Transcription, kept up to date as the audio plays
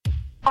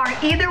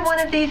either one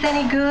of these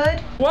any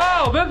good?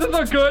 Wow, this is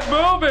a good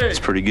movie. It's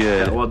pretty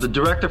good. Yeah, well, the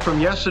director from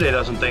yesterday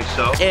doesn't think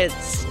so. It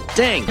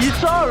stinks. You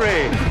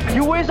sorry?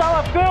 You waste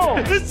our film.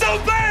 It's so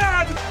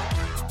bad.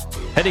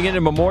 Heading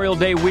into Memorial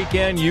Day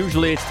weekend,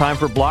 usually it's time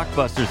for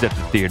blockbusters at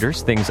the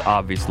theaters. Things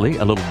obviously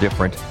a little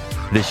different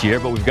this year,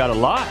 but we've got a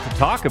lot to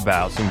talk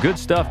about, some good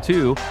stuff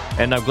too,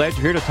 and I'm glad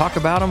you're here to talk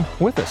about them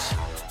with us.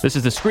 This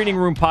is the Screening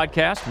Room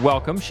Podcast.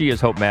 Welcome. She is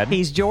Hope Madden.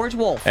 He's George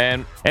Wolf.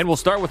 And we'll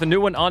start with a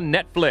new one on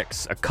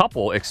Netflix. A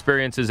couple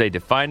experiences a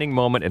defining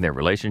moment in their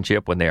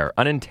relationship when they are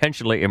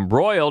unintentionally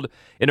embroiled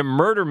in a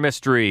murder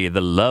mystery,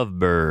 The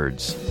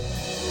Lovebirds.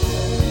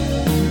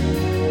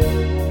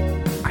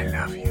 I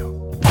love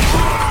you.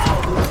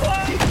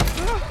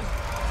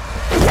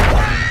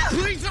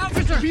 Police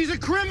officer! He's a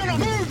criminal!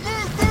 Move!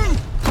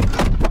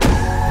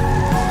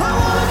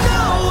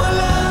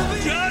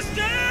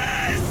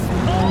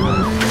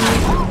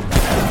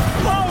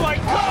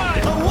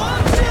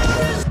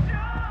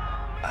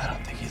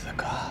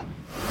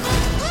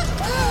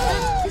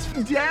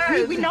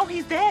 Dad! We know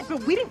he's dead,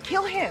 but we didn't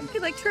kill him. He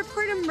to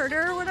report a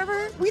murder or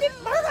whatever. We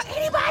didn't murder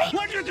anybody.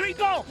 1, 2, 3,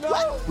 go!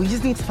 What? We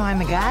just need to find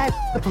the guy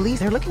the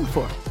police are looking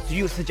for. So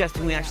you're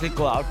suggesting we actually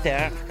go out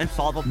there and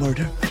solve a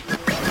murder?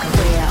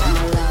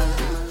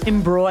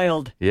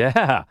 Embroiled.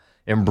 Yeah.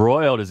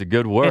 Embroiled is a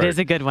good word. It is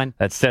a good one.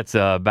 That sets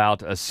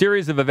about a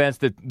series of events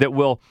that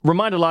will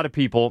remind a lot of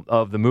people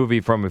of the movie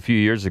from a few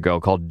years ago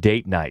called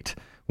Date Night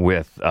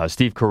with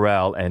Steve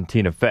Carell and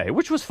Tina Fey,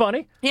 which was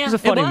funny. Yeah, it was a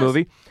funny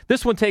movie.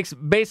 This one takes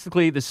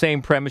basically the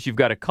same premise. You've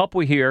got a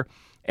couple here,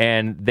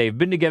 and they've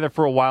been together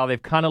for a while.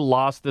 They've kind of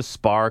lost the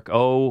spark,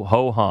 oh,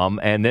 ho-hum,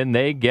 and then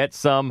they get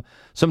some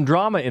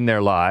drama in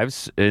their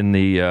lives in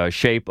the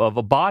shape of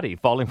a body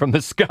falling from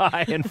the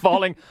sky and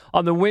falling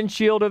on the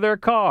windshield of their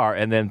car,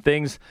 and then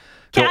things...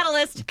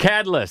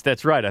 Catalyst,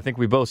 that's right. I think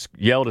we both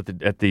yelled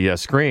at the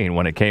screen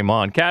when it came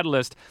on.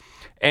 Catalyst.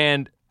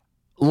 And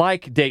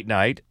like Date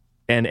Night,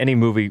 and any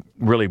movie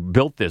really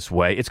built this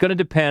way, it's going to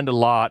depend a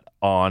lot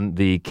on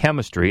the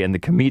chemistry and the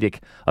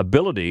comedic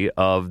ability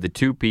of the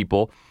two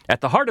people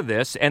at the heart of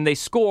this, and they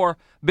score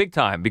big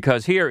time,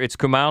 because here it's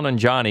Kumail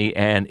Nanjiani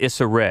and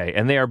Issa Rae,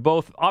 and they are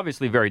both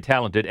obviously very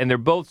talented, and they're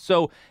both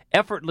so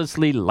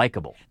effortlessly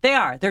likable. They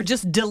are. They're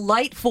just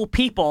delightful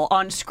people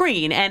on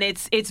screen, and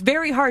it's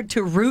very hard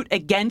to root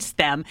against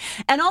them.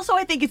 And also,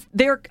 I think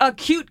they're a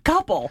cute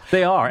couple.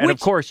 They are, and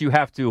of course, you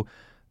have to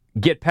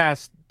get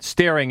past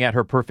staring at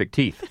her perfect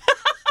teeth.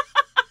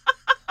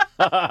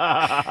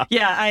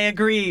 Yeah, I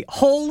agree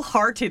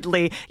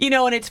wholeheartedly. You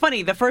know, and it's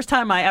funny, the first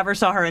time I ever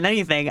saw her in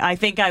anything, I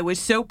think I was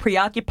so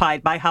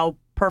preoccupied by how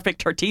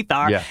perfect her teeth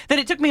are that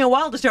it took me a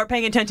while to start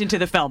paying attention to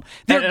the film.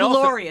 They're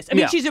glorious. Also, I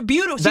mean, she's a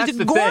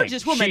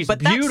gorgeous woman, but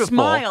that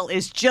smile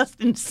is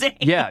just insane.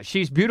 Yeah,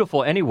 she's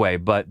beautiful anyway,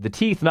 but the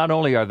teeth, not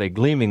only are they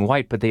gleaming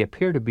white, but they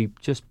appear to be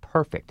just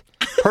perfect.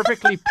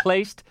 Perfectly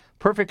placed,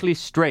 perfectly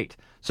straight.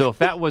 So if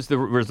that was the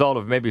result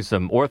of maybe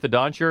some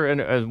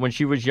orthodontia when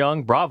she was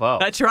young, bravo.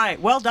 That's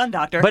right. Well done,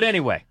 doctor. But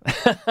anyway.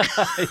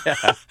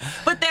 Yeah.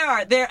 But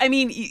I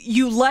mean,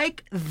 you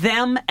like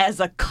them as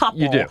a couple.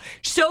 You do.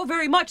 So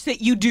very much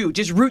that you do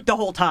just root the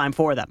whole time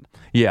for them.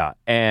 Yeah,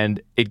 and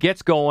it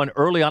gets going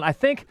early on. I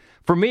think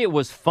for me it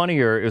was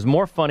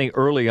more funny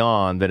early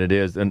on than it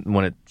is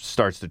when it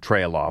starts to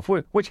trail off,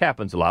 which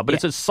happens a lot. But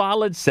it's a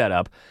solid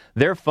setup.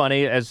 They're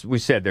funny. As we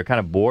said, they're kind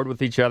of bored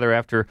with each other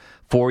after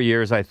 4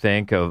 years, I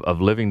think, of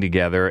living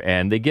together.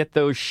 And they get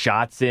those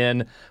shots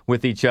in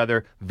with each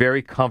other.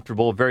 Very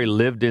comfortable, very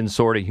lived-in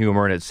sort of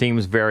humor. And it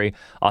seems very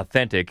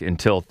authentic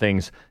until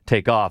things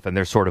take off and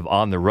they're sort of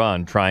on the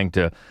run trying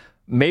to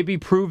maybe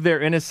prove their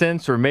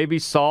innocence or maybe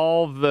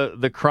solve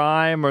the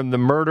crime or the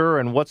murder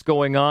and what's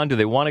going on. Do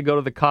they want to go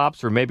to the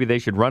cops, or maybe they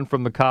should run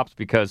from the cops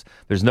because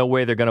there's no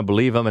way they're going to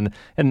believe them?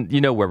 And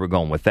you know where we're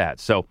going with that.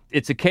 So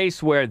it's a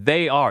case where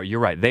you're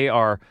right, they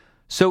are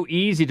so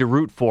easy to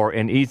root for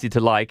and easy to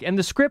like. And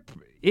the script,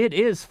 it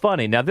is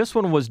funny. Now, this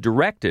one was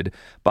directed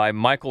by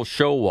Michael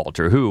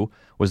Showalter, who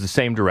was the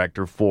same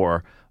director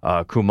for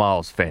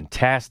Kumail's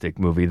fantastic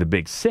movie, The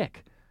Big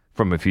Sick,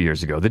 from a few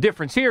years ago. The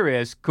difference here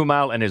is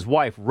Kumail and his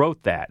wife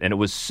wrote that, and it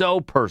was so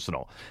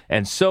personal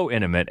and so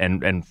intimate,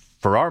 and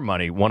for our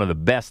money, one of the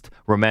best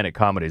romantic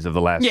comedies of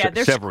the last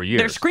several years.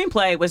 Their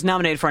screenplay was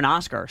nominated for an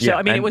Oscar. So,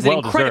 I mean, it was an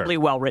incredibly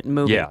well-written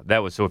movie. Yeah, that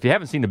was. So if you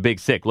haven't seen The Big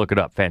Sick, look it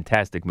up.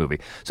 Fantastic movie.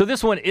 So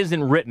this one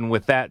isn't written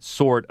with that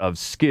sort of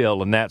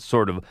skill and that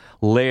sort of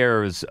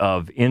layers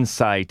of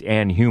insight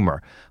and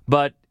humor.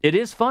 But it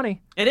is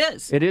funny. It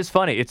is. It is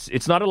funny.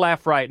 It's not a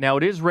laugh right now.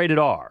 It is rated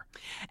R.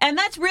 And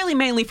that's really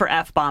mainly for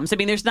F-bombs. I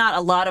mean, there's not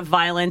a lot of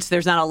violence.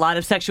 There's not a lot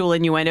of sexual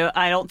innuendo.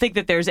 I don't think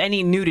that there's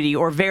any nudity,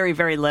 or very,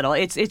 very little.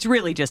 It's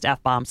really just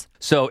F-bombs.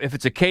 So if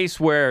it's a case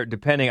where,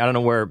 depending, I don't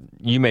know where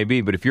you may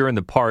be, but if you're in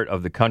the part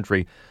of the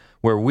country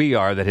where we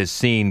are that has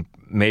seen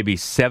maybe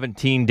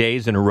 17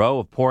 days in a row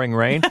of pouring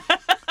rain,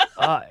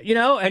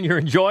 and you're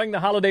enjoying the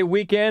holiday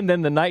weekend,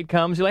 then the night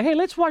comes, you're like, hey,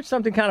 let's watch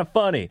something kind of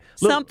funny.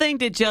 Something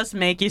to just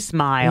make you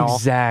smile.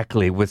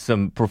 Exactly, with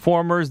some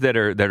performers that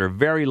are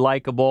very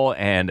likable,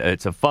 and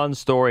it's a fun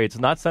story. It's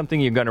not something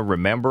you're going to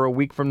remember a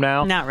week from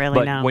now. Not really,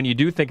 but no. when you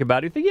do think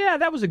about it, you think, yeah,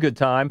 that was a good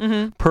time.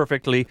 Mm-hmm.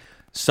 Perfectly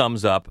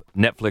sums up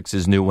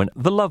Netflix's new one,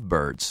 The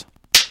Lovebirds.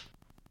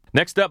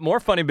 Next up, more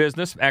funny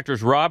business.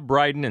 Actors Rob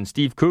Brydon and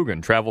Steve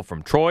Coogan travel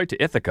from Troy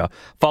to Ithaca,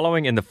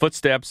 following in the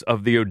footsteps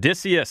of the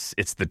Odysseus.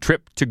 It's the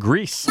trip to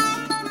Greece.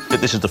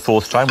 This is the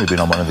fourth time we've been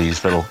on one of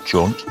these little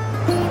jaunts.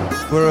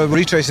 We're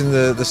retracing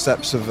the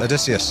steps of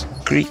Odysseus.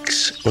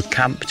 Greeks were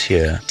camped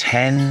here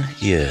 10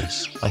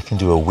 years. I can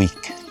do a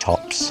week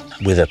tops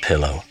with a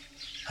pillow.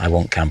 I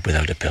won't camp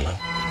without a pillow.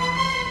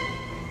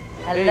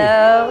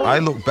 Hello? I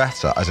look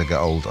better as I get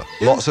older.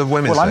 Lots of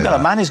women say Well, that.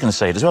 a man is going to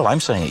say it as well. I'm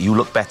saying it. You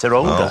look better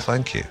older. Oh,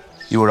 thank you.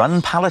 You were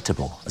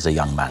unpalatable as a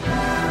young man.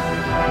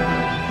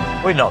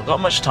 We've not got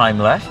much time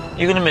left.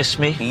 You're going to miss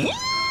me. It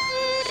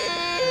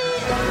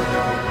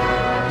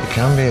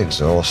can be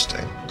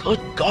exhausting. Good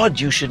God,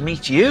 you should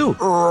meet you.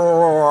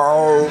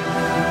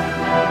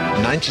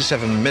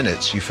 97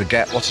 minutes, you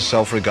forget what a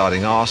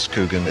self-regarding arse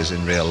Coogan is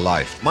in real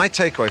life. My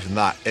takeaway from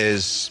that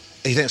is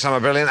he thinks I'm a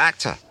brilliant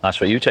actor.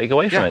 That's what you take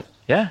away from it.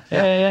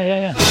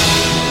 Yeah.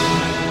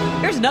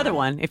 Here's another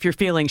one. If you're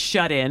feeling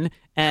shut in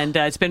and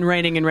it's been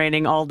raining and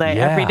raining all day,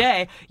 every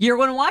day, you're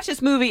going to watch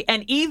this movie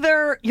and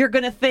either you're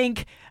going to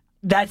think,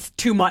 that's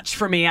too much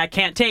for me, I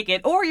can't take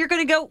it, or you're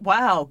going to go,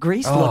 wow,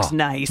 Greece looks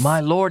nice. My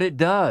Lord, it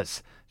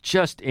does.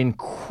 Just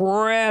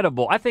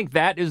incredible. I think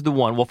that is the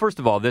one. Well, first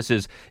of all, this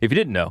is, if you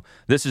didn't know,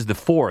 this is the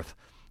fourth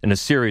in a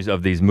series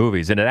of these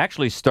movies. And it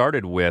actually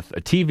started with a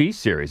TV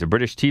series, a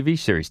British TV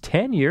series,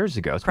 10 years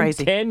ago. It's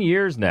crazy. Been 10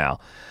 years now.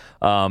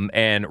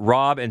 And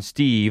Rob and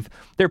Steve,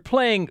 they're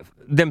playing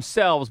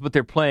themselves, but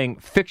they're playing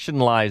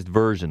fictionalized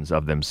versions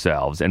of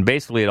themselves. And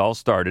basically it all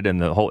started,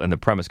 and the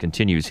premise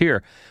continues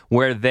here,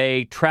 where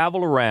they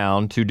travel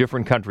around to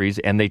different countries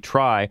and they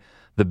try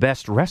the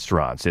best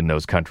restaurants in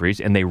those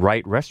countries, and they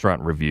write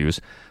restaurant reviews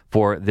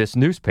for this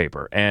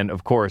newspaper. And,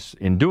 of course,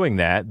 in doing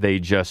that, they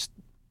just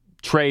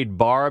trade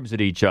barbs at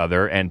each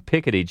other and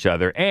pick at each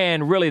other.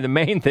 And really the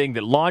main thing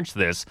that launched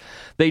this,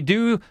 they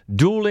do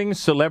dueling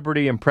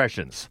celebrity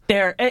impressions.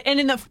 There, and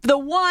in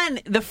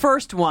the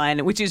first one,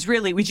 which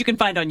you can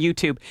find on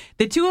YouTube,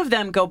 the two of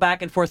them go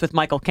back and forth with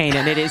Michael Caine,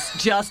 and it is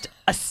just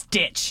a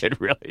stitch. It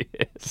really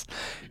is.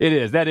 It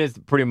is. That is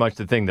pretty much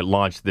the thing that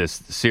launched this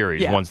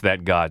series once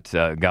that got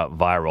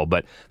viral.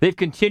 But they've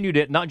continued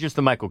it, not just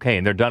the Michael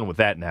Caine. They're done with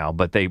that now,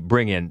 but they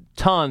bring in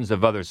tons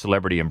of other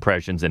celebrity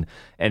impressions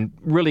and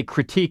really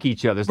critique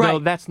each other. No,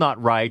 that's not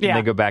right. And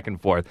they go back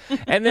and forth.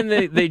 And then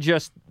they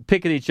just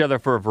pick at each other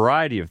for a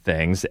variety of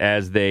things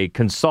as they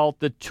consult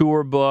the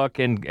tour book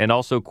and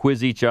also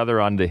quiz each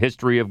other on the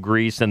history of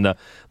Greece and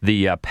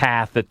the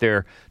path that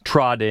they're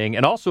trotting.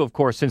 And also, of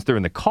course, since they're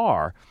in the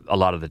car a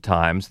lot of the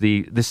times,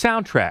 the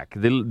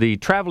soundtrack, the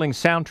traveling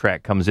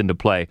soundtrack comes into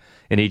play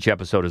in each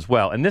episode as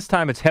well. And this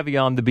time it's heavy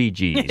on the Bee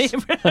Gees.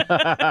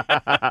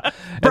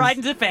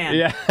 Bryden's a fan.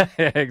 Yeah,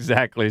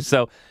 exactly.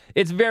 So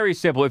it's very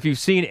simple. If you've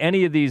seen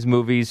any of these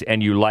movies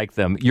and you like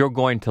them, you're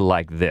going to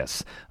like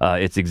this.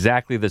 It's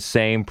exactly the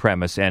same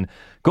premise. And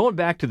going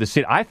back to the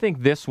scene, I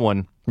think this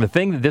one, the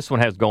thing that this one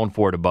has going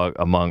for it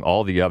among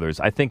all the others,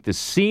 I think the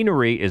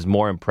scenery is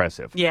more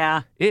impressive.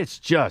 Yeah. It's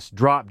just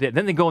dropped it.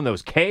 Then they go in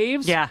those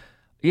caves. Yeah.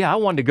 Yeah, I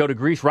wanted to go to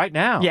Greece right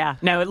now. Yeah,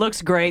 no, it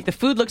looks great. The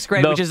food looks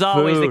great, which is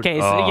always the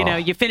case. You know,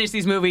 you finish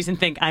these movies and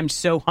think, I'm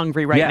so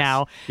hungry right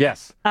now.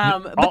 Yes.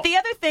 But the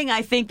other thing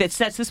I think that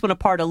sets this one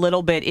apart a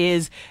little bit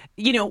is,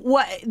 you know,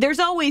 what there's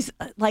always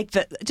like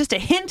just a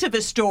hint of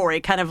a story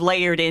kind of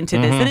layered into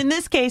this. And in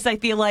this case, I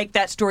feel like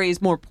that story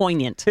is more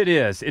poignant. It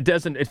is.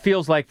 It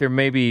feels like they're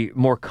maybe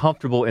more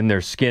comfortable in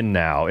their skin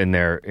now, in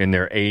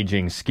their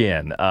aging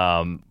skin,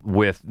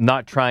 with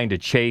not trying to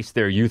chase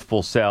their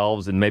youthful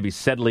selves and maybe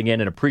settling in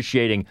and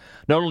appreciating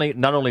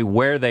not only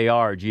where they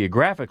are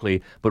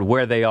geographically, but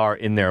where they are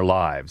in their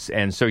lives.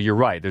 And so you're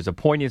right. There's a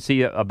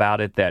poignancy about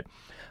it that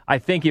I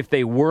think if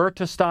they were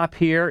to stop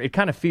here, it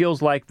kind of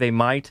feels like they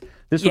might.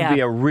 This would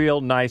be a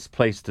real nice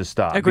place to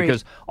stop. Agreed.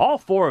 Because all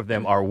four of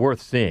them are worth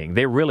seeing.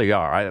 They really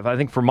are. I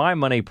think for my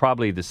money,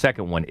 probably the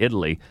second one,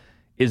 Italy,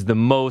 is the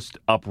most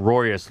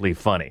uproariously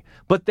funny.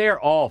 But they're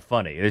all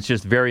funny. It's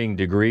just varying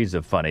degrees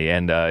of funny.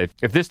 And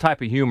if this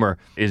type of humor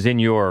is in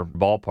your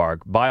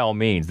ballpark, by all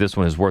means, this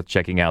one is worth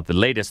checking out. The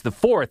latest, the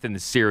fourth in the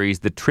series,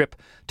 The Trip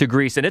to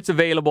Greece. And it's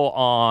available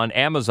on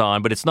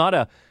Amazon, but it's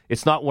not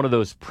one of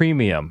those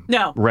premium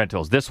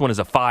rentals. This one is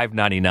a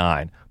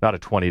 $5.99, not a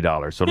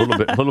 $20. So a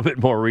little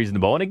bit more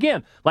reasonable. And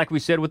again, like we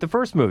said with the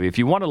first movie, if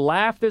you want to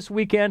laugh this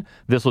weekend,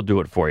 this will do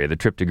it for you, The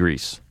Trip to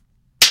Greece.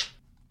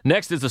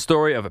 Next is the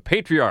story of a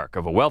patriarch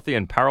of a wealthy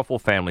and powerful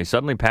family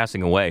suddenly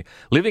passing away,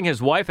 leaving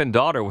his wife and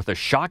daughter with a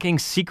shocking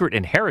secret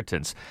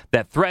inheritance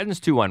that threatens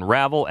to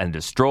unravel and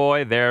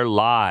destroy their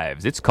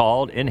lives. It's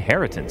called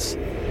Inheritance. A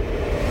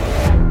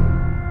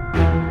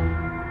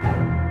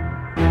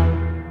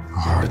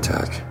heart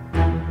attack.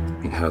 I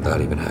mean, how'd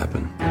that even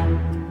happen?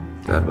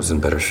 Dad was in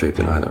better shape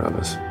than either of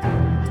us.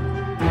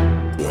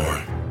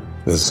 Lauren,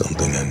 there's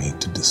something I need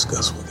to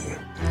discuss with you.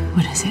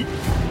 What is it?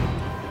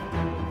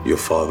 Your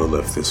father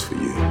left this for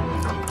you.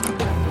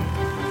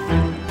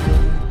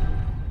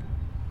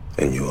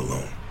 And you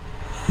alone.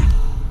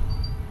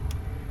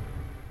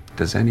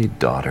 Does any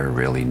daughter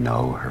really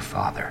know her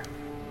father?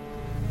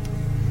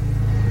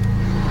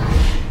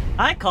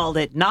 I called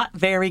it not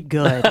very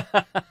good.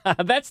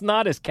 That's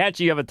not as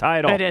catchy of a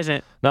title. It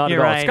isn't. Not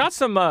You're at all. right. It's got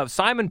some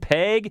Simon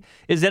Pegg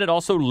is in it,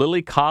 also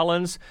Lily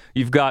Collins.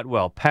 You've got,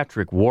 well,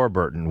 Patrick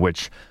Warburton,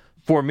 which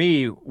for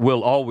me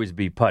will always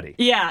be Putty.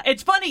 Yeah,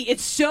 it's funny.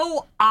 It's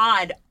so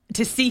odd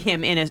to see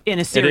him in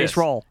a serious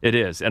role. It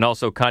is. And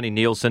also Connie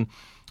Nielsen.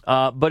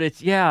 But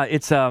it's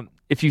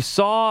if you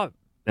saw,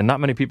 and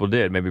not many people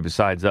did, maybe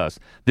besides us,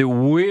 the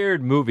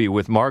weird movie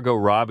with Margot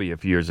Robbie a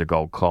few years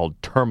ago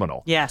called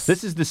Terminal. Yes.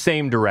 This is the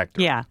same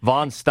director. Yeah.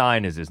 Von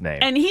Stein is his name.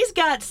 And he's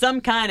got some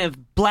kind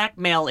of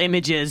blackmail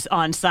images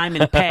on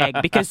Simon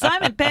Pegg because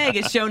Simon Pegg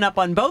has shown up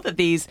on both of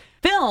these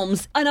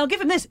films, and I'll give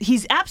him this.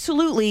 He's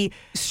absolutely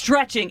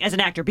stretching as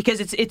an actor because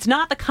it's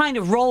not the kind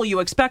of role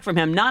you expect from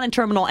him, not in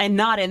Terminal and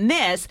not in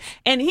this,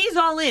 and he's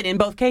all in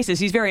both cases.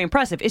 He's very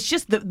impressive. It's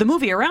just the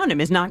movie around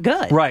him is not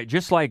good. Right,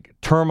 just like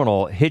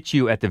Terminal hit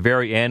you at the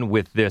very end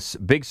with this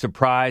big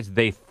surprise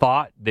they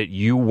thought that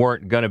you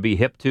weren't going to be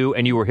hip to,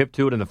 and you were hip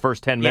to it in the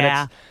first 10 minutes.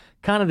 Yeah.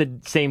 Kind of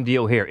the same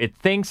deal here. It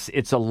thinks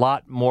it's a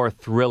lot more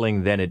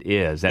thrilling than it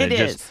is, and it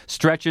just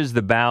stretches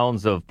the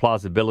bounds of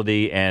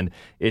plausibility, and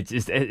it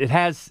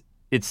has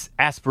its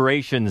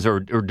aspirations or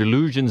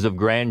delusions of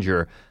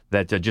grandeur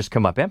that just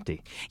come up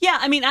empty. Yeah,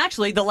 I mean,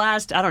 actually, the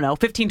last,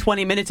 15,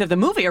 20 minutes of the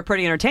movie are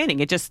pretty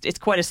entertaining. It's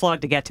quite a slog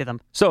to get to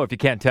them. So if you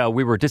can't tell,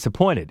 we were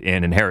disappointed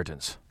in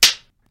Inheritance.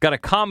 Got a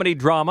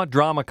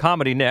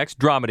drama-comedy next,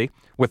 Dramedy.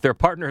 With their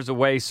partners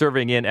away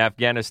serving in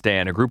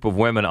Afghanistan, a group of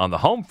women on the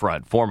home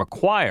front form a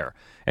choir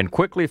and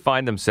quickly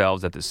find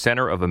themselves at the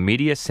center of a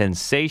media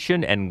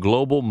sensation and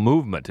global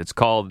movement. It's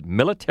called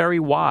Military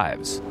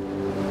Wives.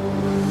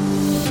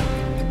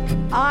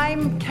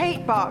 I'm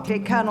Kate Barclay,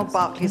 Colonel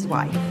Barclay's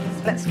wife.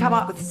 Let's come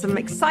up with some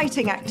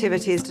exciting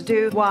activities to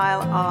do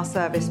while our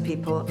service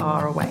people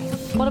are away.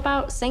 What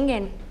about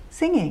singing?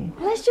 Singing?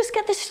 Let's just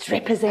get the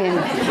strippers in.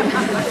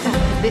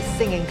 This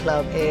singing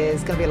club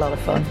is going to be a lot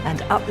of fun.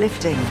 And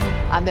uplifting.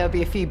 And there'll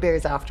be a few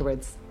beers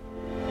afterwards.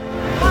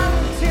 1,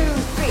 2,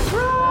 3.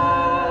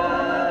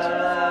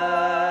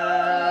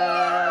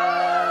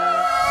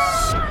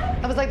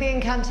 That was like the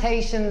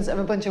incantations of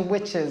a bunch of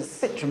witches.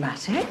 Bit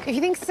dramatic. If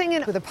you think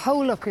singing with a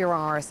pole up your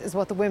arse is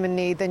what the women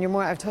need, then you're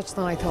more out of touch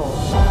than I thought.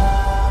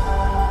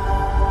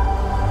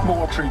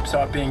 More troops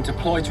are being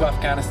deployed to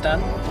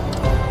Afghanistan.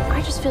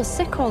 I just feel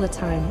sick all the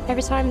time.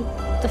 Every time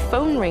the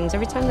phone rings,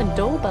 every time the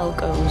doorbell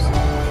goes.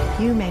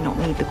 You may not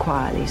need the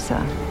choir,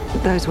 Lisa,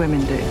 but those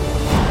women do.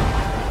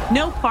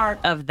 No part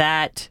of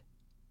that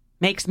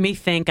makes me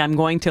think I'm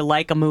going to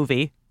like a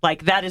movie.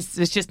 Like,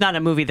 it's just not a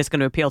movie that's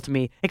going to appeal to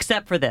me,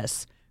 except for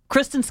this.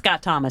 Kristen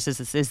Scott Thomas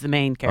is the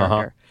main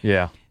character.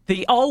 Yeah.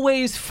 The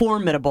always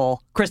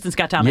formidable Kristen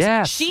Scott Thomas.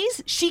 Yes.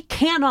 She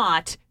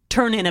cannot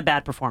turn in a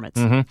bad performance.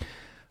 Mm-hmm.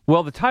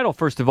 Well, the title,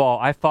 first of all,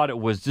 I thought it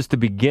was just the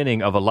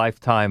beginning of a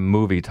Lifetime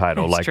movie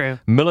title. It's like true.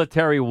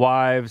 Military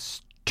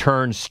Wives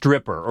Turn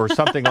Stripper or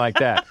something like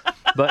that.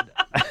 But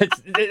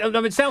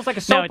it sounds like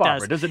a soap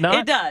opera, does it not?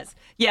 It does.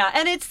 Yeah,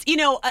 and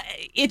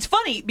it's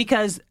funny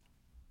because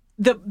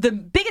the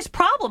biggest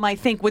problem, I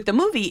think, with the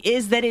movie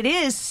is that it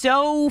is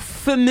so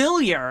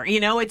familiar.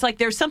 It's like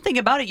there's something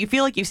about it. You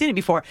feel like you've seen it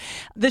before.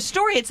 The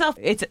story itself,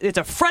 it's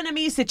a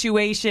frenemy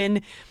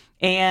situation.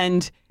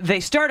 And they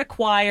start a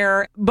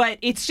choir, but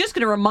it's just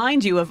going to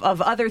remind you of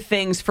other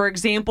things. For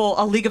example,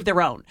 A League of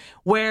Their Own,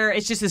 where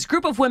it's just this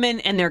group of women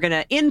and they're going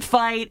to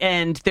infight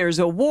and there's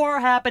a war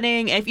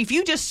happening. If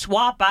you just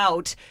swap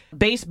out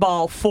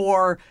baseball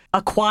for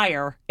a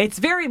choir, it's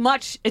a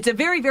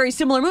very, very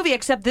similar movie,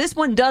 except this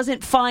one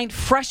doesn't find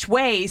fresh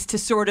ways to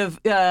sort of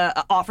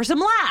offer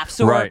some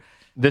laughs. Right.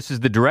 The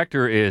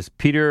director is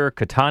Peter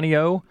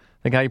Cattaneo,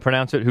 I think how you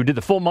pronounce it, who did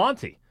The Full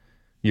Monty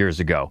years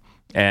ago.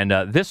 And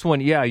this one,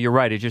 yeah, you're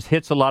right. It just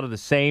hits a lot of the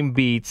same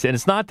beats. And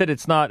it's not that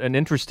it's not an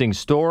interesting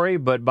story,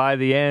 but by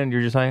the end,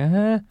 you're just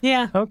like,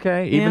 yeah,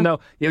 okay. Even though,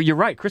 you're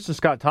right, Kristen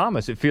Scott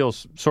Thomas, it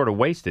feels sort of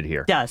wasted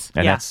here. It does,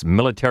 and that's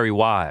Military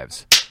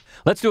Wives.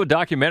 Let's do a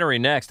documentary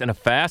next, and a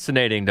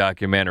fascinating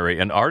documentary.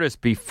 An artist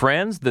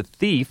befriends the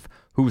thief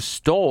who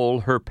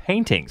stole her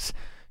paintings.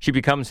 She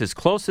becomes his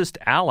closest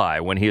ally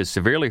when he is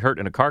severely hurt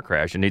in a car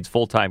crash and needs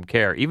full-time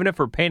care, even if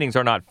her paintings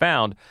are not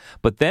found.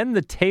 But then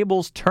the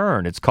tables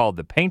turn. It's called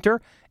The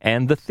Painter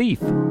and the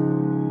Thief.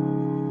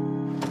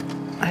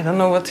 I don't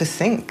know what to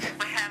think.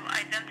 We have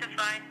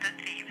identified the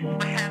thief.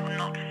 We have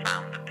not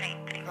found the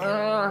painting.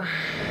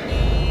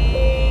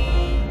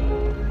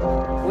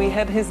 We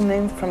had his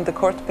name from the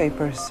court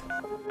papers.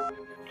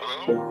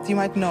 You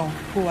might know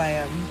who I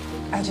am.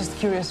 I'm just a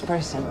curious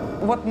person.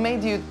 What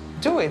made you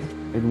do it?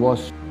 It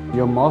was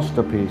your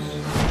masterpiece.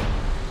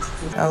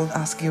 I'll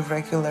ask you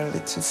regularly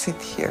to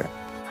sit here.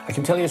 I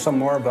can tell you some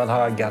more about how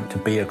I got to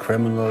be a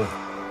criminal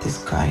This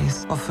guy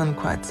is often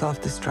quite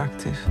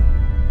self-destructive.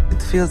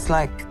 It feels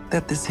like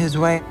that is his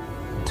way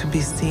to be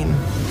seen.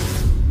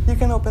 You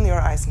can open your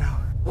eyes now.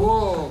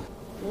 Whoa,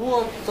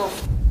 what the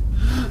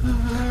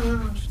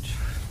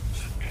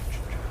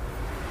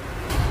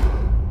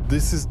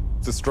This is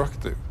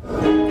destructive.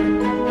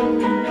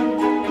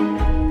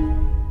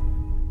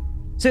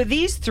 So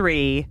these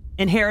three,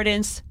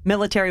 Inheritance,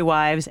 Military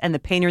Wives, and The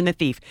Painter and the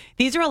Thief,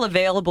 these are all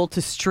available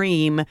to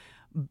stream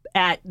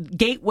at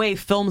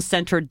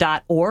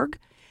gatewayfilmcenter.org.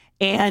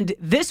 And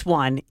this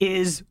one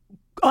is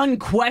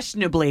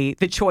unquestionably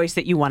the choice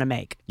that you want to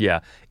make.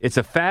 Yeah, it's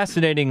a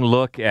fascinating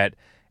look at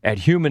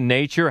human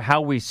nature, how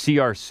we see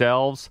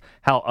ourselves,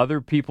 how other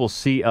people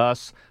see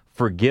us,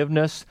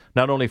 forgiveness,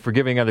 not only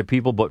forgiving other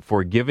people, but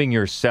forgiving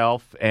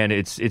yourself. And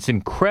it's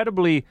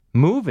incredibly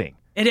moving.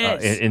 It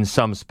is. In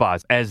some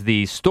spots, as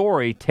the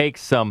story takes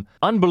some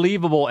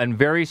unbelievable and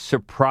very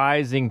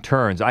surprising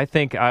turns. I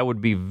think I would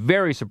be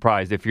very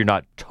surprised if you're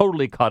not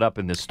totally caught up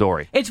in this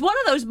story. It's one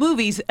of those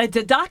movies, it's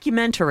a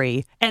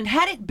documentary, and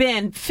had it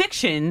been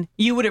fiction,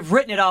 you would have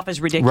written it off as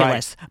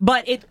ridiculous. Right.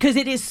 But because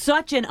it is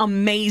such an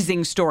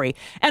amazing story,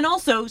 and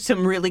also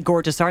some really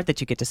gorgeous art that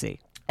you get to see.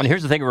 And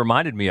here's the thing it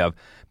reminded me of,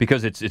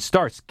 because it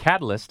starts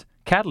Catalyst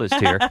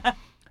here.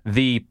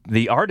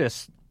 The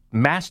artist's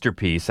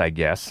masterpiece, I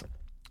guess,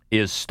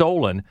 is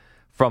stolen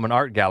from an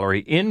art gallery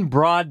in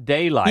broad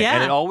daylight. Yeah.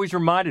 And it always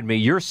reminded me,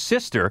 your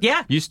sister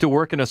used to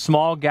work in a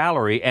small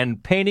gallery,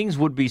 and paintings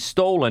would be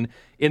stolen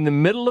in the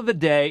middle of the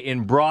day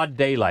in broad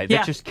daylight.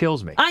 That just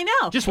kills me. I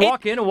know. Just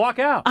walk in and walk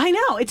out. I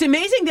know. It's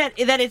amazing that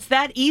it's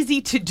that easy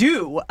to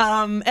do.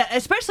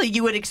 Especially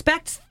you would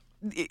expect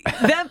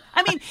them.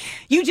 I mean,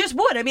 you just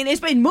would. I mean,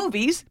 it's in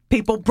movies,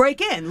 people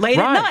break in late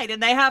at night and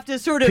they have to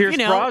sort of, Pierce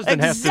Brosnan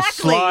has to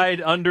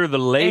slide under the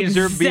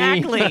laser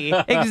beam.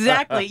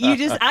 Exactly.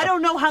 I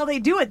don't know how they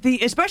do it.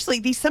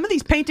 Especially some of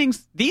these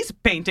paintings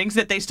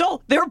that they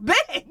stole, they're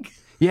big.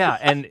 Yeah,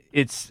 and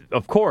it's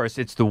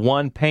the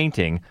one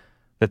painting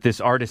that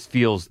this artist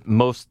feels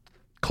most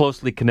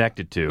closely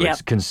connected to. Yep.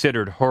 It's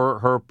considered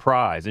her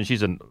prize, and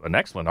she's an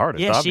excellent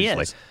artist,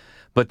 obviously. She is.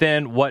 But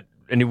then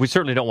and we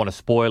certainly don't want to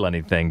spoil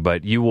anything,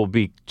 but you will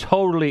be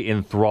totally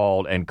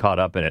enthralled and caught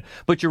up in it.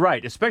 But you're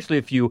right, especially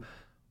if you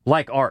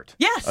like art.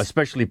 Yes.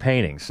 Especially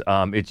paintings.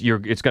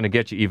 It's going to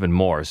get you even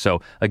more.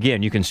 So,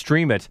 again, you can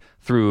stream it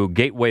through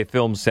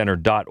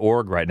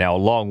gatewayfilmcenter.org right now,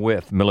 along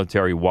with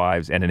Military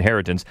Wives and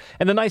Inheritance.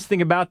 And the nice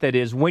thing about that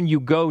is when you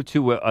go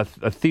to a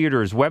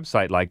theater's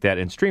website like that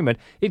and stream it,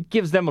 it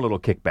gives them a little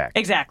kickback.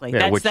 Exactly.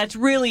 Yeah, that's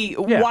really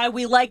why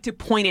we like to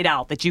point it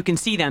out, that you can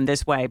see them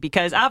this way,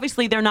 because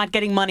obviously they're not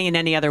getting money in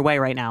any other way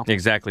right now.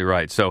 Exactly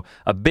right. So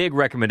a big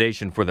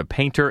recommendation for The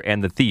Painter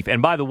and the Thief.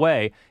 And by the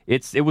way,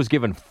 it was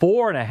given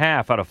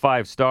 4.5 out of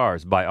 5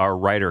 stars by our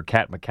writer,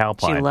 Kat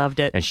McAlpine. She loved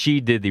it. And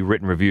she did the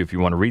written review. If you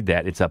want to read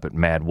that, it's up at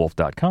madwolf.com.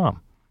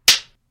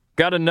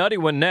 Got a nutty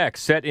one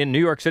next, set in New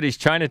York City's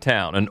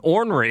Chinatown. An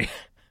ornery,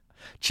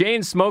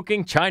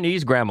 chain-smoking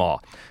Chinese grandma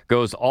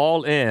goes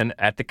all in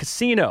at the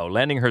casino,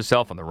 landing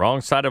herself on the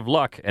wrong side of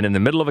luck and in the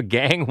middle of a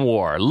gang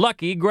war.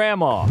 Lucky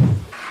grandma.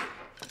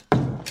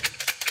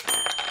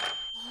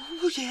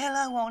 好嘢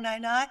啦，黃奶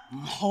奶，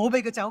唔好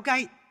俾佢走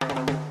雞。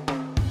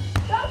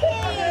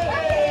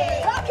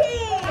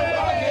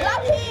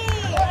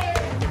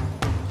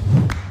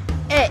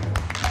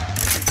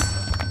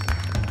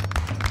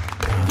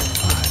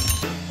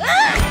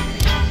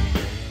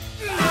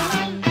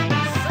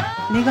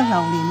 你個流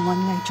年運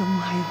藝仲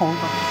係好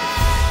噃。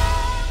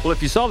 Well,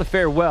 if you saw the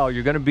farewell,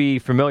 you're going to be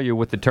familiar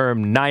with the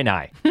term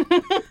nai-nai.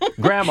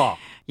 Grandma.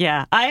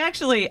 Yeah, I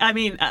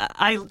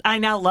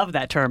now love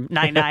that term,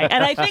 nai-nai.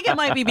 And I think it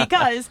might be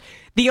because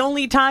the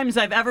only times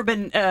I've ever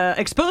been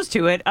exposed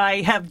to it,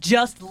 I have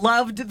just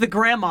loved the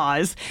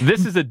grandmas.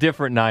 This is a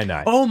different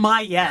nai-nai. Oh,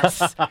 my,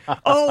 yes.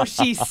 Oh,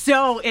 she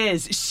so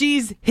is.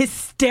 She's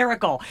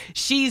hysterical.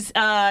 She's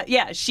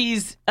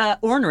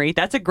ornery.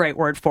 That's a great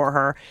word for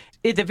her.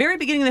 At the very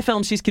beginning of the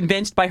film, she's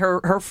convinced by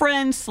her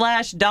friend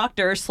 /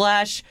 doctor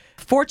 /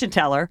 fortune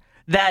teller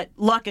that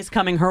luck is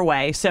coming her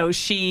way. So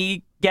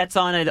she gets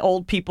on an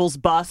old people's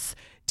bus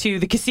to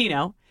the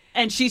casino.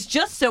 And she's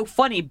just so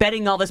funny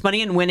betting all this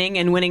money and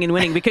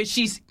winning because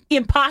she's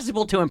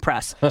impossible to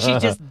impress.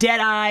 She's just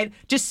dead-eyed,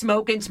 just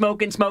smoking.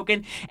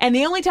 And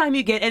the only time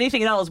you get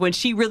anything at all is when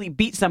she really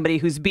beats somebody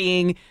who's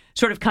being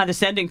sort of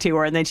condescending to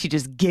her, and then she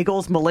just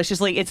giggles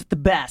maliciously. It's the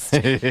best.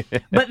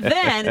 But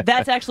then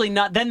that's actually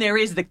not... Then there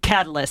is the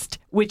catalyst,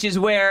 which is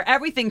where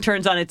everything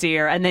turns on its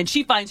ear, and then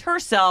she finds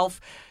herself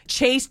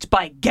chased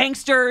by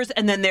gangsters,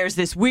 and then there's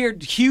this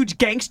weird, huge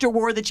gangster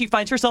war that she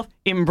finds herself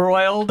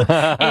embroiled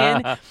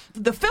in.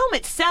 The film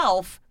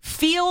itself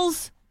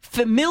feels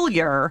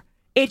familiar.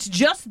 It's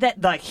just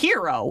that the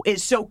hero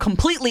is so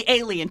completely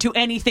alien to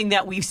anything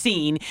that we've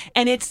seen,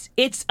 and it's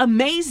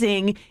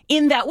amazing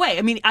in that way.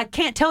 I mean, I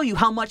can't tell you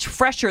how much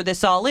fresher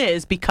this all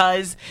is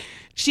because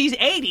she's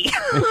 80.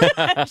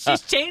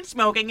 She's chain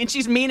smoking, and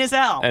she's mean as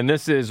hell. And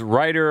this is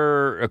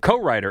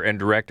co-writer and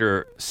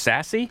director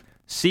Sassy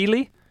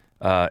Seeley.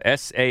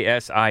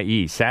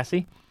 Sasie,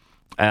 Sassy.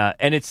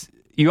 And it's,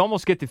 you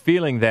almost get the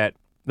feeling that,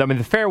 I mean,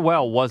 the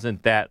farewell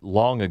wasn't that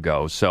long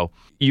ago, so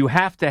you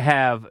have to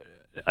have,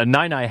 a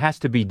Nai has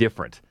to be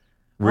different,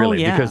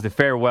 really, because the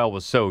farewell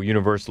was so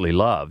universally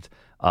loved.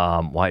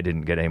 Why it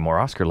didn't get any more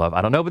Oscar love,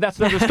 I don't know, but that's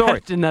another story.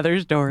 That's another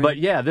story. But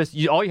yeah,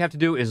 all you have to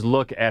do is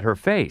look at her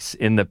face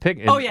in the pic,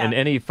 in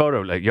any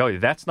photo.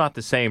 Like, that's not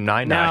the same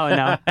Nai.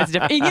 No, that's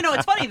different. You know,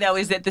 what's funny though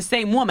is that the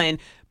same woman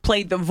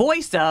played the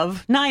voice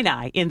of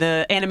Nai in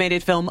the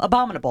animated film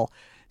Abominable.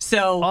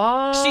 So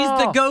she's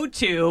the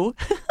go-to.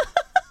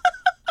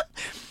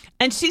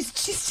 And she's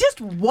just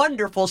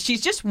wonderful.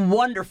 She's just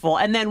wonderful.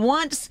 And then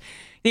once,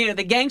 the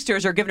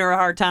gangsters are giving her a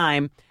hard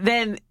time,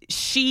 then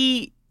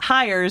she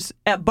hires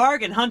a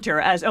bargain hunter,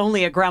 as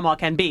only a grandma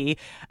can be.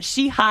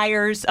 She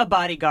hires a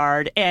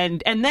bodyguard,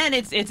 and then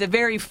it's a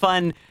very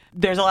fun.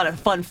 There's a lot of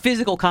fun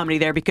physical comedy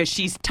there because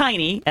she's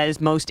tiny,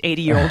 as most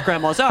 80-year-old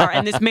grandmas are,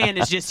 and this man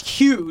is just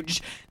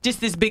huge, just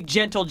this big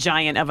gentle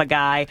giant of a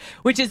guy.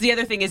 Which is the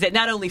other thing, is that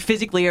not only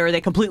physically are they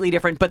completely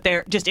different, but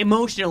they're just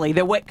emotionally,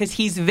 because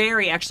he's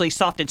very actually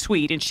soft and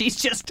sweet, and she's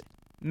just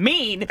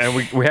mean. And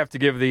we have to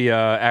give the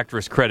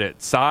actress credit.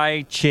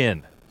 Tsai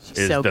Chin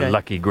is so the good.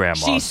 lucky grandma.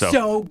 She's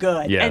so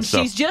good. Yeah, and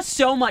she's just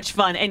so much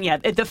fun. And yeah,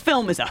 the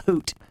film is a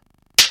hoot.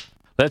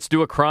 Let's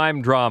do a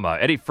crime drama.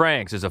 Eddie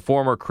Franks is a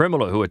former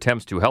criminal who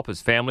attempts to help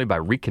his family by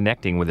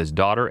reconnecting with his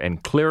daughter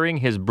and clearing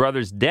his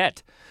brother's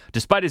debt.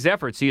 Despite his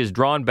efforts, he is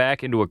drawn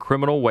back into a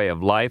criminal way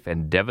of life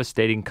and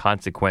devastating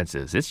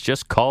consequences. It's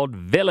just called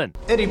Villain.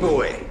 Eddie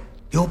boy,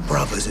 your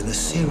brother's in a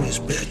serious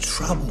bit of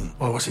trouble.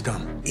 Well, what's he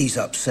done? He's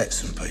upset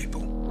some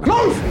people.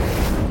 Move!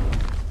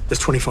 There's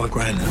 25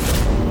 grand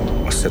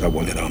now. I said I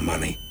wanted our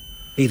money.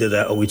 Either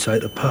that or we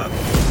take the pub.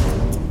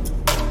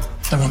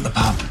 They want the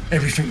pub.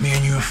 Everything me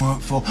and you have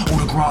worked for, all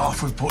the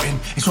graft we've put in,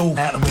 it's all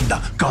out the window.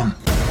 Gone.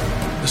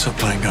 Let's stop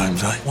playing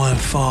games, eh? I'm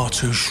far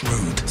too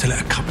shrewd to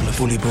let a couple of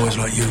bully boys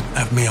like you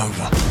have me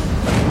over.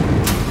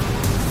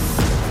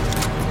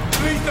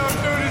 Please don't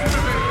do this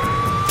to me!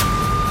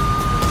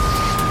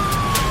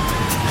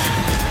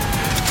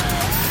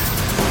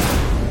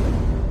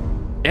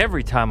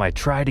 Every time I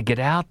try to get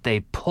out,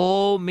 they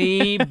pull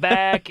me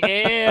back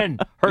in.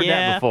 Heard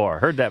that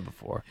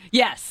before.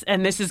 Yes,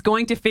 and this is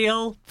going to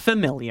feel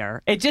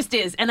familiar. It just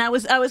is. And I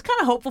was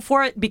kind of hopeful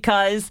for it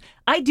because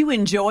I do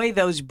enjoy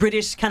those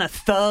British kind of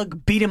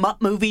thug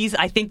beat-em-up movies.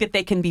 I think that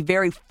they can be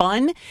very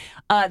fun.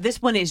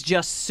 This one is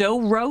just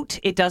so rote.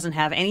 It doesn't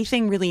have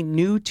anything really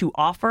new to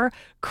offer.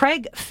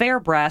 Craig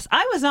Fairbrass,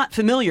 I was not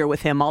familiar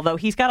with him, although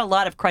he's got a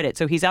lot of credit,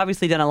 so he's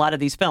obviously done a lot of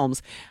these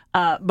films.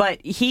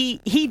 But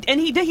he's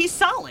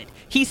solid.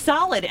 He's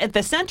solid at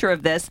the center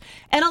of this,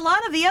 and a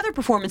lot of the other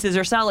performances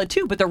are solid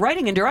too. But the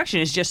writing and direction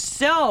is just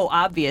so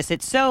obvious.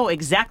 It's so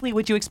exactly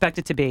what you expect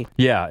it to be.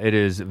 Yeah, it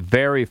is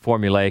very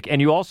formulaic,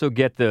 and you also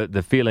get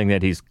the feeling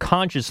that he's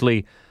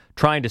consciously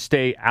trying to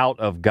stay out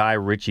of Guy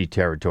Ritchie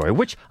territory,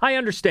 which I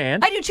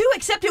understand. I do too,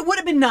 except it would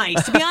have been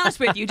nice, to be honest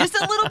with you. Just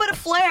a little bit of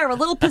flair, a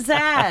little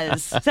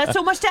pizzazz. That's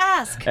so much to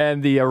ask.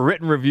 And the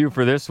written review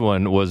for this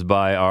one was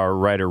by our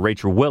writer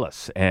Rachel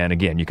Willis. And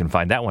again, you can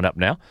find that one up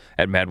now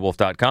at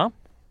madwolf.com.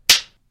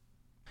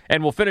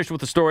 And we'll finish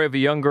with the story of a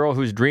young girl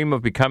whose dream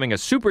of becoming a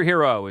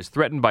superhero is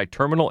threatened by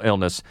terminal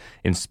illness,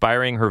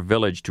 inspiring her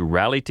village to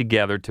rally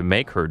together to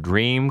make her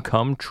dream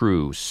come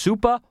true.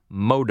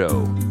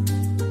 Supamoto.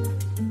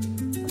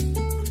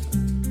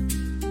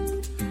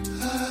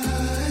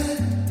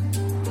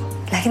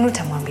 Lakini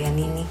utamwambia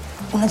nini?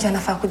 Unajua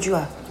anafaa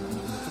kujua.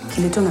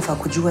 Kile tu anafaa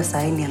kujua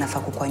saa hii anafaa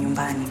kuwa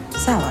nyumbani.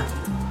 Sawa?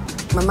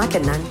 Mamake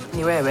nani?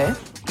 Ni wewe?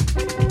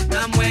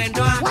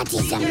 What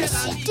is a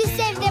mission? To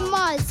save them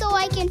all so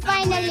I can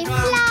finally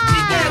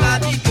fly.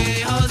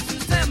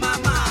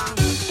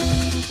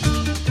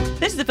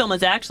 This is a film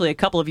that's actually a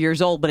couple of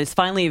years old, but it's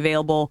finally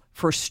available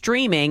for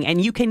streaming,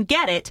 and you can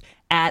get it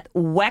at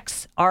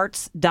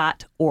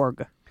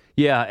wexarts.org.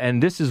 Yeah,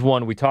 and this is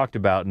one we talked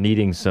about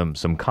needing some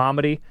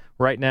comedy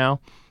right now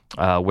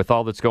with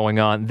all that's going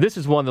on. This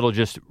is one that'll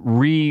just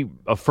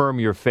reaffirm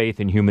your faith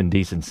in human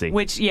decency.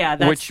 Which we can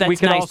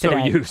nice also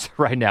today. use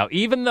right now,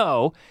 even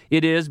though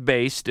it is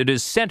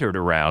centered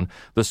around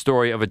the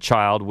story of a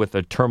child with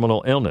a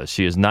terminal illness.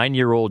 She is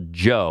 9-year-old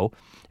Jo,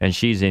 and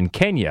she's in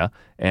Kenya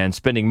and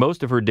spending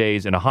most of her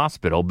days in a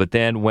hospital. But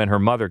then when her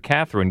mother,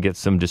 Catherine, gets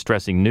some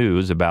distressing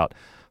news about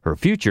her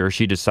future,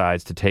 she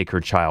decides to take her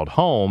child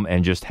home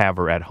and just have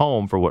her at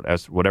home for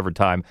whatever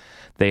time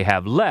they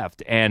have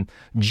left. And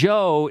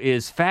Jo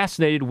is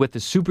fascinated with the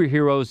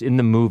superheroes in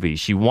the movie.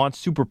 She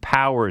wants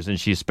superpowers, and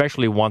she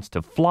especially wants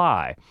to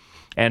fly.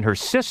 And her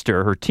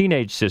sister, her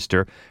teenage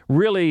sister,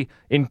 really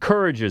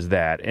encourages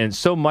that. And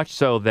so much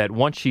so that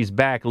once she's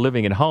back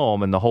living at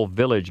home and the whole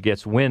village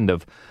gets wind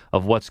of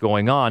what's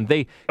going on,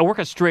 they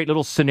orchestrate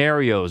little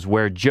scenarios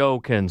where Jo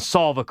can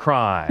solve a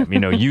crime,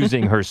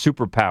 using her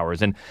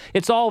superpowers. And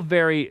it's all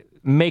very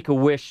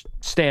Make-A-Wish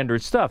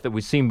standard stuff that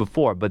we've seen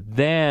before. But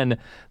then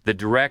the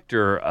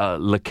director,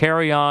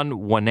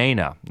 Lakarian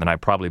Wanena, and I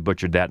probably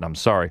butchered that and I'm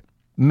sorry,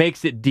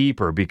 makes it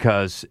deeper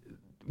because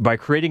by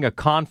creating a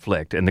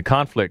conflict, and the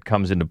conflict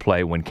comes into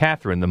play when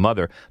Catherine, the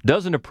mother,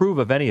 doesn't approve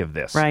of any of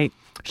this. Right.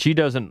 She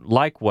doesn't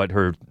like what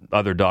her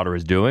other daughter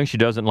is doing. She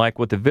doesn't like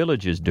what the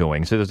village is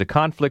doing. So there's a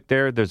conflict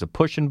there. There's a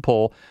push and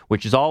pull,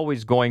 which is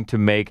always going to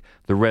make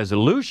the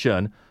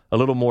resolution a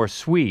little more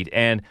sweet.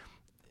 And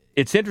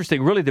it's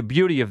interesting. Really, the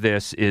beauty of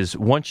this is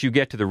once you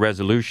get to the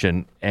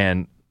resolution,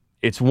 and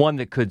it's one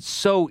that could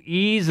so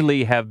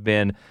easily have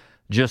been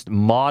just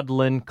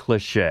maudlin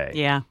cliche.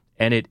 Yeah.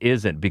 And it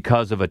isn't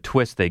because of a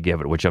twist they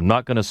give it, which I'm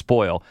not going to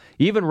spoil.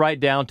 Even right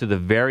down to the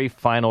very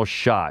final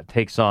shot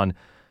takes on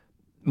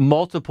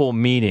multiple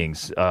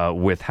meanings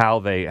with how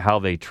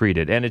they treat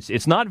it. And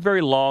it's not a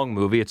very long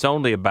movie. It's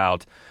only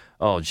about,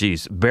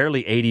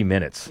 barely 80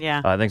 minutes.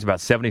 Yeah. I think it's about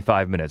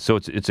 75 minutes. So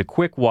it's a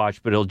quick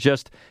watch, but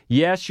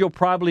yes, you'll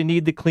probably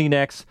need the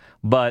Kleenex,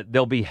 but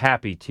they'll be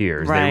happy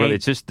tears. Right.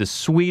 It's just the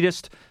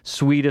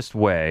sweetest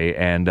way,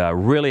 and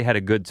really had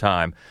a good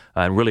time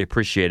and really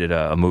appreciated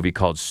a movie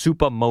called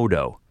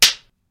Supermoto.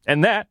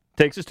 And that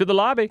takes us to the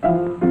lobby.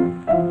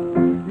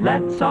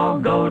 Let's all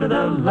go to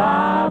the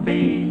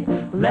lobby.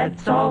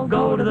 Let's all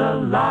go to the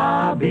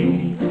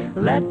lobby.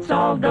 Let's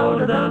all go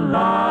to the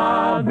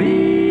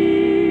lobby.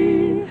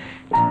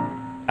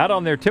 Out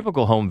on their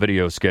typical home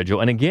video schedule,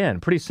 and again,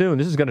 pretty soon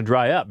this is going to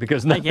dry up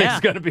because nothing's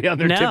going to be on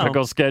their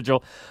typical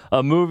schedule.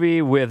 A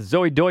movie with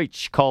Zoe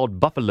Deutsch called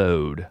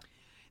Buffaloed.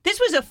 This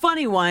was a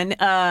funny one,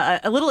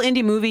 a little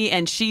indie movie,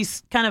 and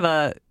she's kind of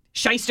a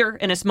shyster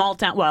in a small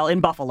town. Well, in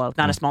Buffalo,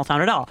 not a small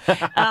town at all.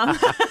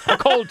 A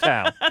cold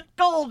town.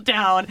 Cold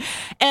town.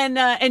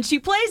 And she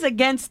plays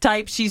against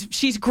type.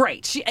 She's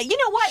great. You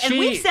know what? And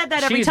we've said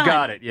that every time. She's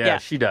got it. Yeah,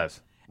 she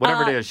does.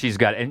 Whatever it is, she's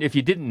got it. And if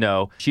you didn't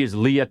know, she is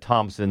Leah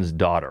Thompson's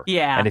daughter.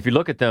 Yeah. And if you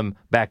look at them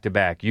back to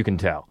back, you can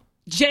tell.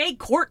 Jay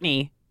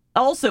Courtney,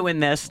 also in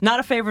this,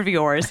 not a favorite of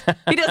yours.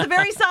 He does a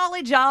very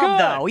solid job,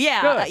 though.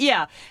 Yeah,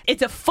 yeah.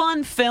 It's a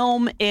fun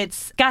film.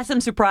 It's got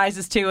some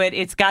surprises to it.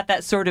 It's got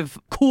that sort of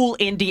cool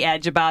indie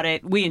edge about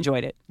it. We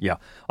enjoyed it. Yeah.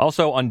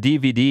 Also on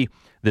DVD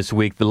this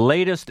week, the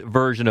latest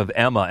version of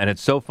Emma. And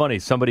it's so funny.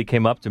 Somebody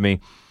came up to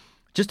me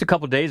just a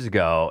couple days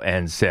ago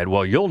and said,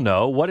 well, you'll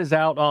know what is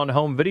out on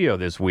home video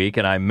this week.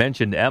 And I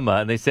mentioned Emma,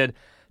 and they said,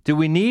 do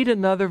we need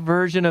another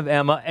version of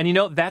Emma? And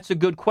that's a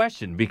good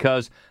question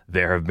because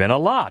there have been a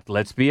lot,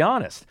 let's be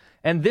honest.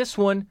 And this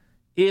one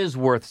is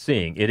worth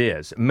seeing. It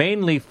is,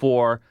 mainly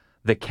for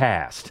the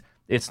cast.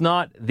 It's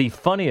not the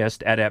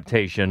funniest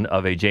adaptation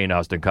of a Jane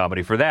Austen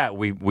comedy. For that,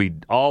 we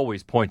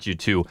always point you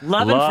to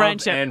Love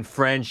and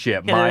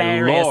Friendship.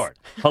 Hilarious. My Lord.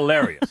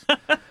 Hilarious.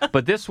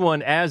 But this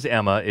one, as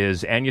Emma,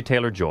 is Anya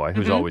Taylor-Joy,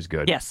 who's always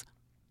good. Yes.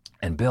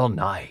 And Bill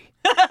Nighy.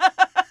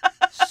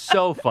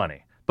 So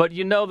funny. But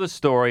you know the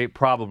story,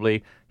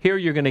 probably. Here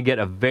you're going to get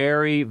a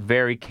very,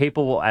 very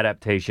capable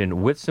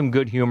adaptation with some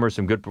good humor,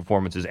 some good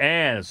performances,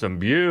 and some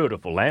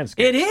beautiful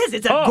landscapes. It is.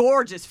 It's a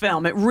gorgeous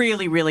film. It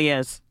really, really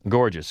is.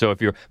 Gorgeous. So if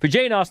you're a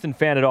Jane Austen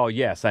fan at all,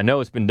 yes, I know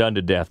it's been done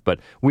to death, but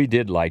we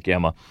did like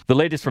Emma. The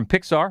latest from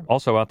Pixar,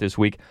 also out this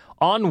week,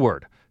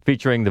 Onward,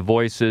 featuring the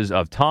voices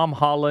of Tom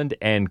Holland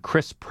and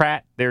Chris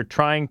Pratt. They're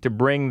trying to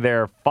bring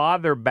their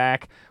father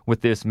back with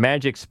this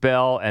magic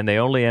spell, and they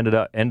only end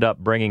up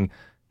bringing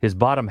his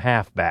bottom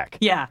half back.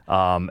 Yeah.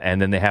 And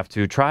then they have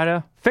to try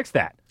to fix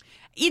that.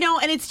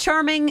 And it's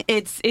charming.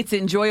 It's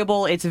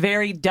enjoyable. It's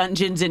very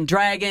Dungeons and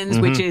Dragons,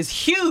 which is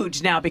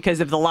huge now because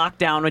of the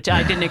lockdown, which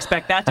I didn't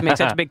expect that to make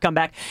such a big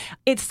comeback.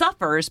 It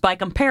suffers by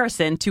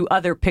comparison to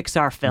other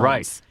Pixar films.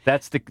 Right.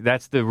 That's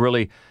the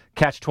really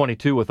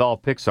catch-22 with all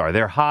Pixar.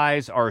 Their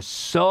highs are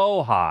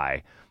so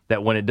high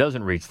that when it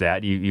doesn't reach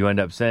that, you end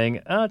up saying,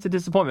 oh, it's a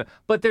disappointment.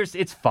 But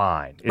it's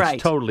fine.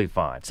 It's totally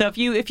fine. So if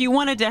you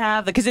wanted to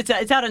have, because it's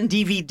out on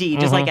DVD,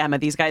 just like Emma,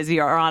 these guys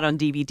are out on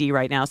DVD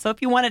right now. So if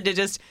you wanted to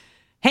just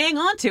hang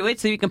on to it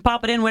so you can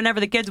pop it in whenever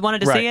the kids wanted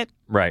to see it.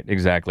 Right,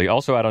 exactly.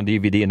 Also out on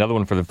DVD, another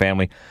one for the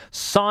family,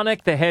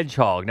 Sonic the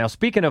Hedgehog. Now,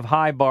 speaking of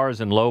high bars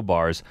and low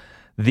bars,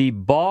 the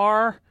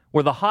bar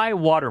or the high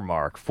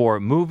watermark for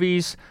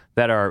movies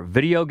that are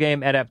video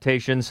game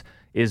adaptations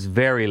is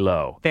very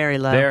low. Very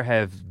low. There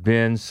have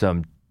been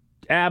some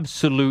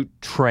absolute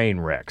train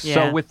wrecks. Yeah.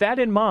 So with that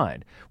in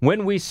mind,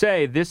 when we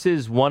say this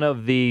is one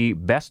of the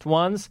best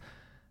ones,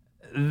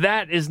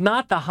 that is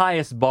not the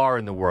highest bar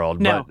in the world.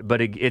 No.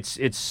 But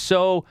it's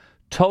so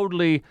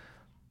totally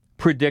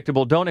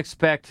predictable. Don't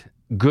expect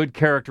good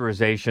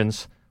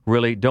characterizations,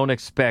 really. Don't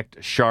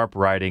expect sharp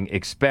writing.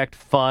 Expect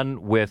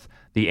fun with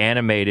the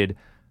animated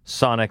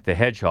Sonic the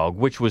Hedgehog,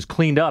 which was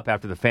cleaned up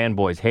after the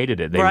fanboys hated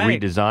it. They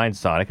redesigned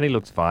Sonic, and he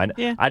looks fine.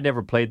 Yeah. I'd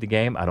never played the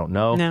game. I don't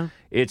know. No.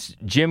 It's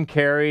Jim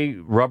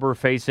Carrey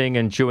rubber-facing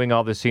and chewing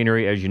all the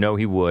scenery, as you know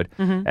he would,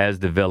 as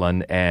the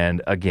villain.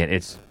 And, again,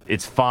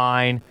 it's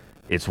fine.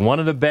 It's one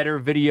of the better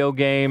video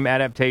game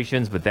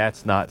adaptations, but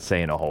that's not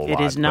saying a whole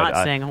lot. It is not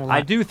saying a whole lot.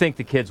 I do think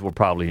the kids will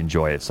probably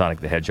enjoy it, Sonic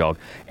the Hedgehog.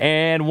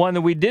 And one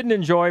that we didn't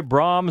enjoy,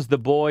 Brahms the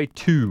Boy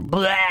 2.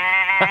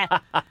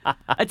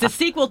 It's a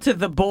sequel to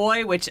The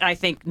Boy, which I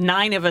think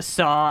 9 of us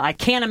saw. I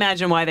can't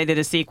imagine why they did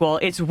a sequel.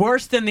 It's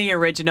worse than the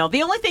original.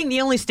 The only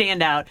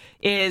standout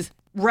is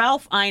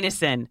Ralph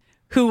Ineson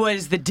who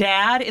was the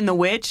dad in The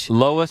Witch.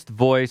 Lowest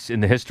voice in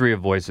the history of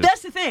voices.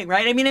 That's the thing,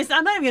 right? I mean,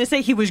 I'm not even going to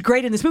say he was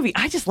great in this movie.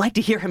 I just like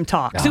to hear him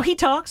talk. So he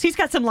talks. He's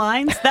got some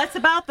lines. That's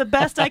about the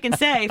best I can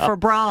say for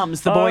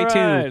Brahms, the boy, All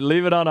right, too.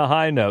 Leave it on a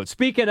high note.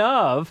 Speaking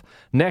of,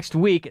 next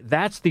week,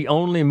 that's the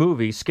only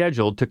movie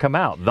scheduled to come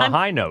out. The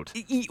High Note.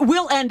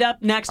 We'll end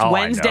up next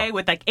Wednesday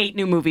with like 8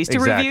 new movies to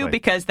review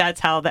because that's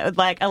how that,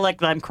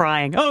 I'm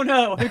crying. Oh,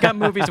 no, we've got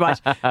movies to watch.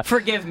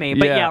 Forgive me.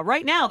 But yeah,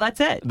 right now, that's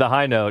it. The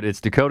High Note.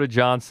 It's Dakota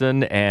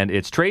Johnson and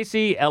it's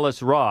Tracy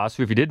Ellis Ross,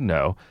 who, if you didn't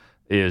know,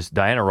 is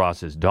Diana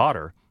Ross's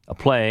daughter,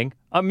 playing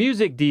a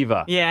music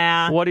diva.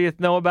 Yeah. What do you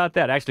know about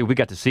that? Actually, we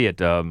got to see it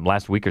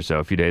last week or so,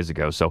 a few days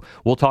ago. So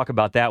we'll talk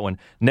about that one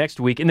next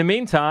week. In the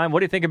meantime,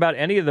 what do you think about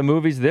any of the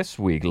movies this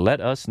week?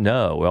 Let us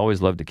know. We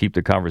always love to keep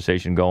the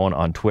conversation going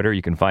on Twitter.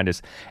 You can find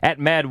us at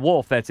Mad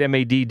Wolf. That's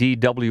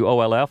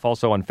MADDWOLF.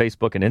 Also on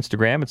Facebook and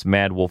Instagram, it's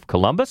Mad Wolf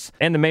Columbus.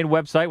 And the main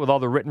website with all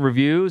the written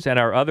reviews and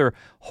our other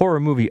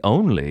horror movie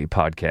only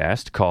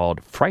podcast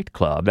called Fright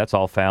Club. That's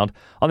all found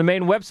on the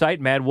main website,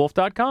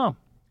 madwolf.com.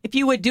 If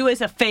you would do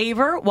us a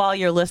favor while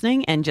you're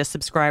listening and just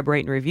subscribe,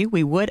 rate, and review,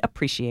 we would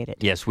appreciate it.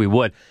 Yes, we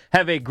would.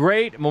 Have a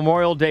great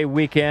Memorial Day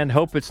weekend.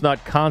 Hope it's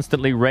not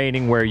constantly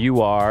raining where you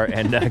are.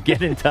 And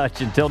get in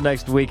touch. Until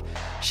next week,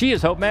 she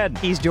is Hope Madden.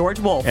 He's George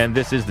Wolf. And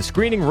this is the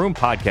Screening Room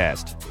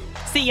Podcast.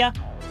 See ya.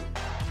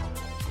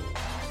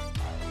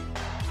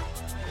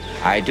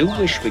 I do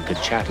wish we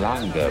could chat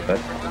longer, but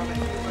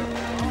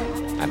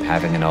I'm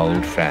having an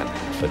old friend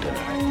for dinner.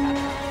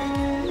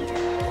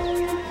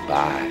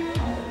 Bye.